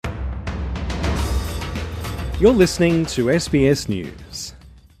You're listening to SBS News.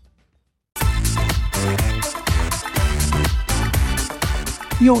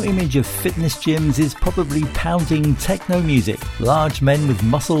 Your image of fitness gyms is probably pounding techno music. Large men with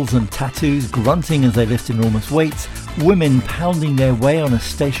muscles and tattoos grunting as they lift enormous weights, women pounding their way on a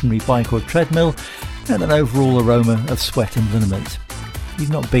stationary bike or treadmill, and an overall aroma of sweat and liniment.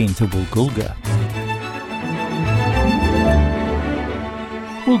 You've not been to Woolgoolga.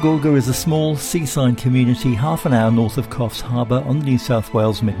 Woolgoolga is a small seaside community half an hour north of Coffs Harbour on the New South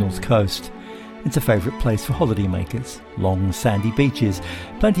Wales mid-north coast. It's a favourite place for holidaymakers. Long sandy beaches,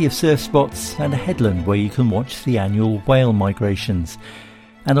 plenty of surf spots and a headland where you can watch the annual whale migrations.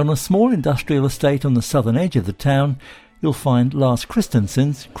 And on a small industrial estate on the southern edge of the town, you'll find Lars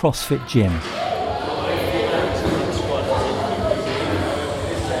Kristensen's CrossFit gym.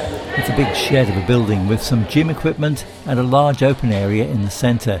 It's a big shed of a building with some gym equipment and a large open area in the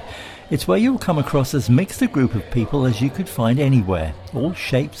centre. It's where you'll come across as mixed a group of people as you could find anywhere, all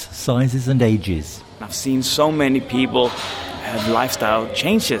shapes, sizes and ages. I've seen so many people have lifestyle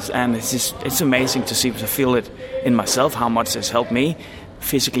changes, and it's amazing to feel it in myself, how much it's helped me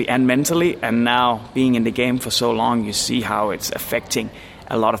physically and mentally. And now being in the game for so long, you see how it's affecting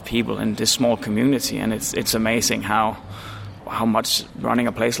a lot of people in this small community, and it's amazing how much running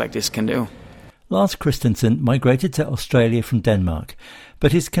a place like this can do. Lars Kristensen migrated to Australia from Denmark,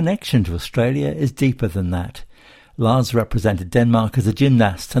 but his connection to Australia is deeper than that. Lars represented Denmark as a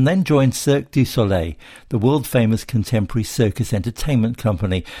gymnast and then joined Cirque du Soleil, the world-famous contemporary circus entertainment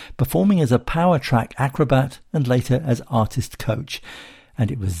company, performing as a power track acrobat and later as artist coach. And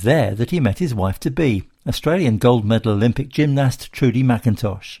it was there that he met his wife-to-be, Australian gold medal Olympic gymnast Trudy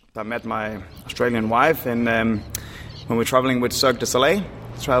McIntosh. I met my Australian wife when we're traveling with Cirque du Soleil,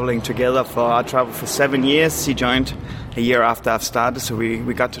 traveling together I traveled for 7 years. She joined a year after I've started, so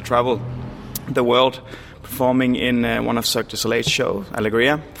we got to travel the world performing in one of Cirque du Soleil's shows,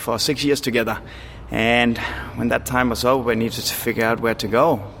 Alegria, for 6 years together. And when that time was over, we needed to figure out where to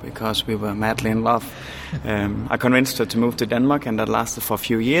go because we were madly in love. I convinced her to move to Denmark, and that lasted for a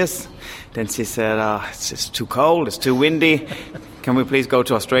few years. Then she said, it's too cold, it's too windy. Can we please go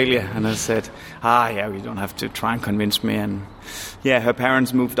to Australia? And I said, you don't have to try and convince me. And her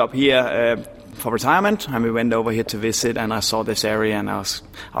parents moved up here for retirement, and we went over here to visit, and I saw this area, and I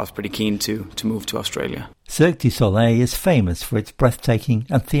was pretty keen to move to Australia. Cirque du Soleil is famous for its breathtaking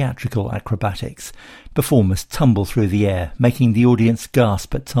and theatrical acrobatics. Performers tumble through the air, making the audience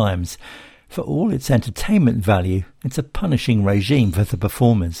gasp at times. For all its entertainment value, it's a punishing regime for the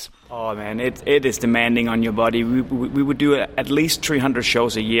performers. Oh man, it is demanding on your body. We would do at least 300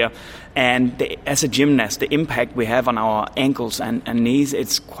 shows a year, and as a gymnast, the impact we have on our ankles and knees,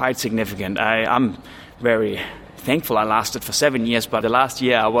 it's quite significant. I'm very thankful I lasted for 7 years, but the last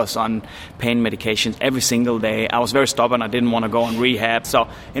year I was on pain medications every single day. I was very stubborn. I didn't want to go on rehab. So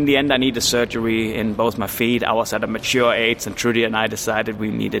in the end, I needed surgery in both my feet. I was at a mature age, and Trudy and I decided we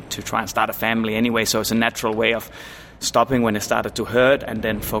needed to try and start a family anyway. So it's a natural way of stopping when it started to hurt and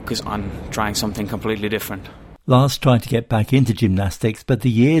then focus on trying something completely different. Lars tried to get back into gymnastics, but the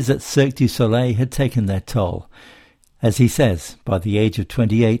years at Cirque du Soleil had taken their toll. As he says, by the age of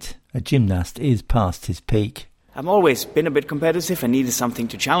 28, a gymnast is past his peak. I've always been a bit competitive and needed something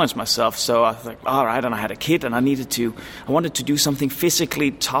to challenge myself. So I was like, all right, and I had a kid, and I wanted to do something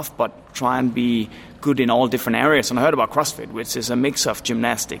physically tough, but try and be good in all different areas. And I heard about CrossFit, which is a mix of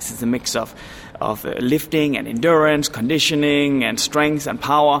gymnastics. It's a mix of lifting and endurance, conditioning and strength and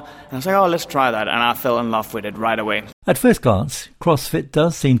power. And I was like, let's try that. And I fell in love with it right away. At first glance, CrossFit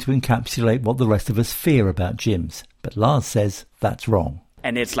does seem to encapsulate what the rest of us fear about gyms. But Lars says that's wrong.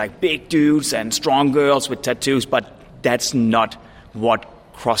 And it's like big dudes and strong girls with tattoos, but that's not what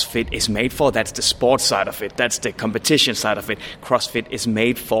CrossFit is made for. That's the sports side of it. That's the competition side of it. CrossFit is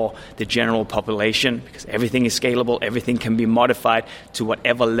made for the general population because everything is scalable. Everything can be modified to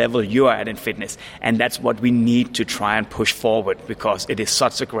whatever level you are at in fitness. And that's what we need to try and push forward because it is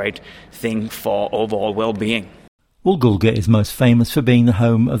such a great thing for overall well-being. Woolgoolga is most famous for being the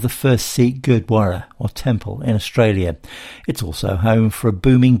home of the first Sikh Gurdwara, or temple, in Australia. It's also home for a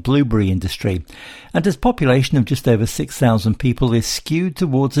booming blueberry industry. And its population of just over 6,000 people is skewed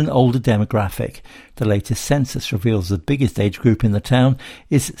towards an older demographic. The latest census reveals the biggest age group in the town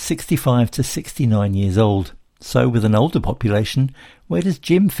is 65 to 69 years old. So with an older population, where does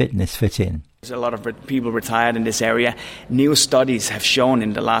gym fitness fit in? There's a lot of people retired in this area. New studies have shown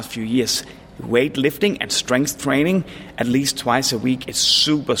in the last few years weightlifting and strength training at least twice a week is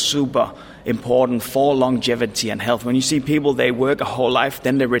super, super important for longevity and health. When you see people, they work a whole life,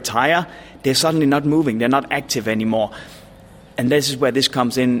 then they retire, they're suddenly not moving, they're not active anymore. And this is where this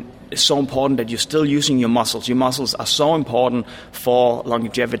comes in. it's so important that you're still using your muscles. Your muscles are so important for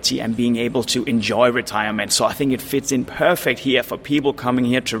longevity and being able to enjoy retirement. So I think it fits in perfect here for people coming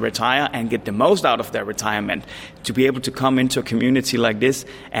here to retire and get the most out of their retirement, to be able to come into a community like this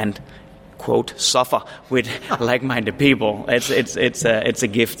and, quote, suffer with like-minded people. It's a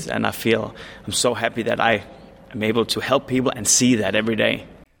gift, and I'm so happy that I am able to help people and see that every day.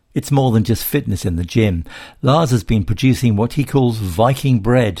 It's more than just fitness in the gym. Lars has been producing what he calls Viking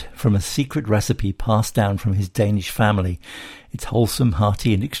bread from a secret recipe passed down from his Danish family. It's wholesome,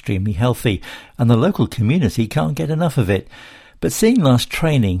 hearty and extremely healthy, and the local community can't get enough of it. But seeing Lars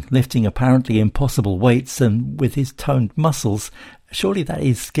training, lifting apparently impossible weights and with his toned muscles, surely that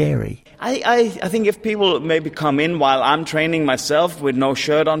is scary. I think if people maybe come in while I'm training myself with no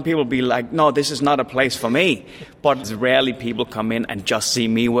shirt on, people be like, no, this is not a place for me. But rarely people come in and just see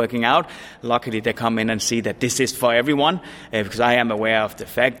me working out. Luckily, they come in and see that this is for everyone, because I am aware of the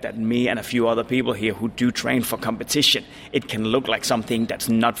fact that me and a few other people here who do train for competition, it can look like something that's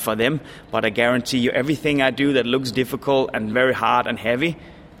not for them. But I guarantee you, everything I do that looks difficult and very hard and heavy,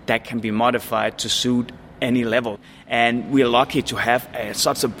 that can be modified to suit any level. And we're lucky to have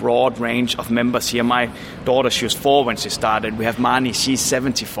such a broad range of members here. My daughter, she was 4 when she started. We have Mani, she's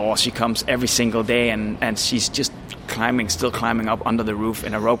 74. She comes every single day and she's just still climbing up under the roof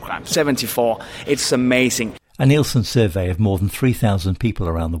in a rope climb. 74. It's amazing. A Nielsen survey of more than 3,000 people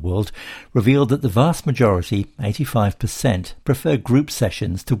around the world revealed that the vast majority, 85%, prefer group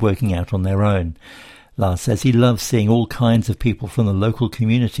sessions to working out on their own. Lars says he loves seeing all kinds of people from the local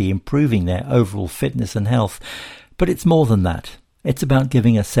community improving their overall fitness and health. But it's more than that. It's about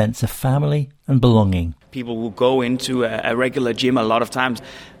giving a sense of family and belonging. People will go into a regular gym a lot of times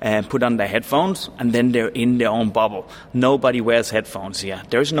and put on their headphones, and then they're in their own bubble. Nobody wears headphones here.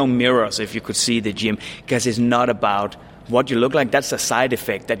 There's no mirrors if you could see the gym, because it's not about what you look like. That's a side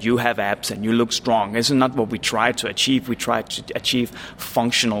effect, that you have abs and you look strong. This is not what we try to achieve. We try to achieve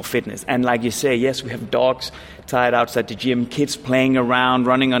functional fitness. And like you say, yes, we have dogs tied outside the gym, kids playing around,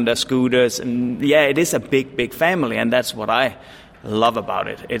 running on their scooters. And yeah, it is a big, big family. And that's what I love about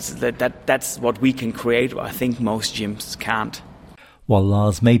it. It's that's what we can create. I think most gyms can't. While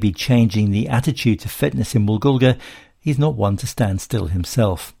Lars may be changing the attitude to fitness in Woolgoolga, he's not one to stand still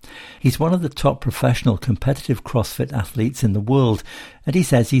himself. He's one of the top professional competitive CrossFit athletes in the world, and he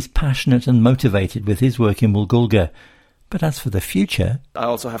says he's passionate and motivated with his work in Woolgoolga. But as for the future, I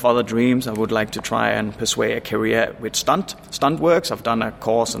also have other dreams. I would like to try and pursue a career with stunt works. I've done a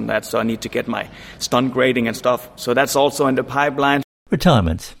course on that, so I need to get my stunt grading and stuff. So that's also in the pipeline.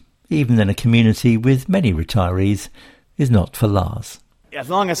 Retirement, even in a community with many retirees, is not for Lars. As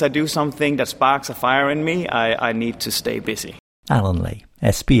long as I do something that sparks a fire in me, I need to stay busy. Alan Lee,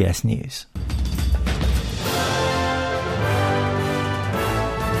 SBS News.